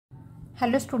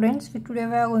Hello students, today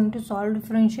we are going to solve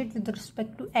differentiate with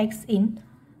respect to x in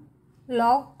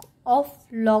log of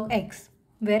log x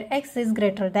where x is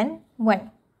greater than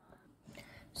 1.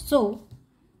 So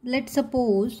let's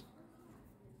suppose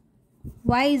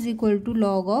y is equal to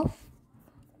log of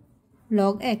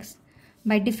log x.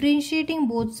 By differentiating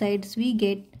both sides we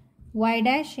get y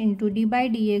dash into d by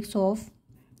dx of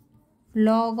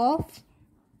log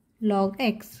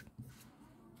x.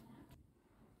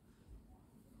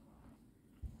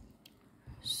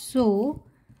 So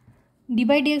d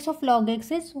by dx of log x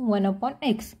is 1 upon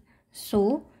x.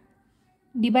 So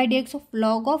d by dx of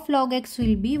log x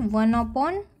will be 1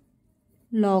 upon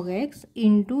log x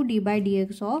into d by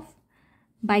dx of,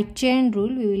 by chain rule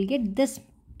we will get this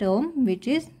term which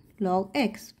is log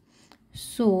x.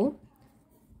 So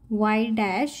y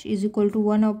dash is equal to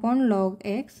 1 upon log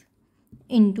x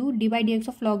into d by dx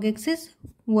of log x is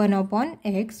 1 upon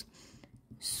x.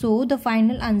 So the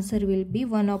final answer will be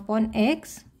 1 upon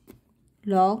x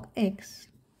log x.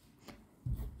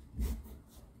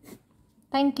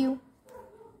 Thank you.